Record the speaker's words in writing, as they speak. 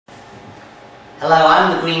Hello,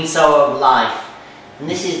 I'm the Green Sower of Life, and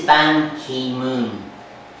this is Ban Ki-moon,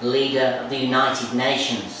 the leader of the United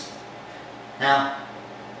Nations. Now,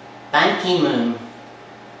 Ban Ki-moon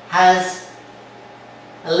has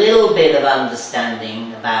a little bit of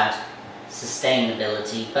understanding about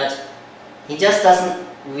sustainability, but he just doesn't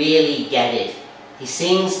really get it. He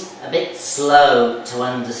seems a bit slow to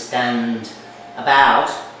understand about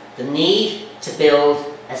the need to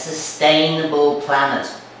build a sustainable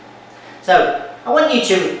planet. So I want you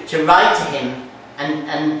to write to him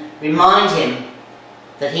and remind him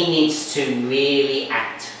that he needs to really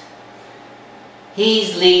act.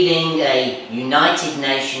 He's leading a United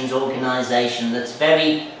Nations organization that's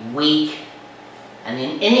very weak and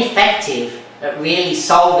ineffective at really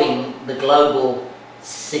solving the global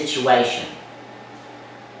situation.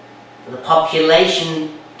 The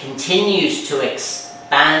population continues to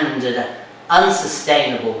expand at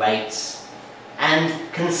unsustainable rates,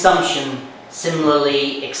 and consumption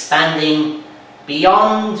similarly expanding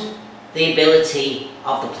beyond the ability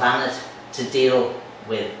of the planet to deal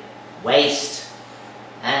with waste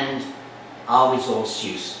and our resource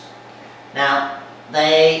use. Now,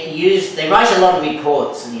 they write a lot of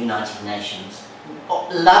reports in the United Nations,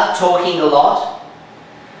 love talking a lot,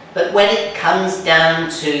 but when it comes down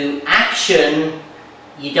to action,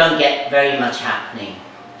 you don't get very much happening.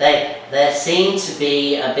 There seems to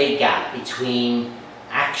be a big gap between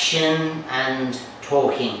action and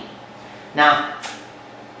talking. Now,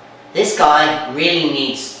 this guy really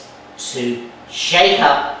needs to shake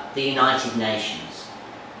up the United Nations.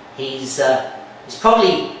 His heart's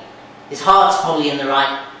probably in the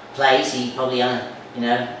right place. He probably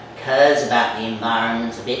cares about the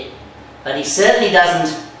environment a bit, but he certainly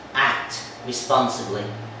doesn't act responsibly.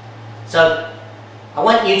 So I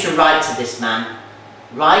want you to write to this man.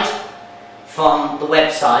 Write from the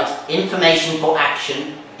website Information for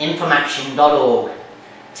Action, information.org.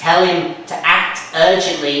 Tell him to act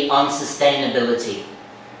urgently on sustainability,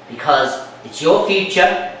 because it's your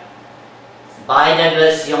future, it's the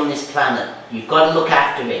biodiversity on this planet. You've got to look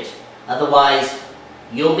after it, otherwise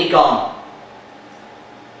you'll be gone.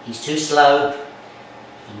 He's too slow.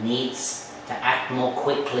 He needs to act more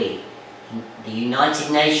quickly. The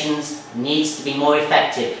United Nations needs to be more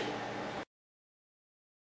effective.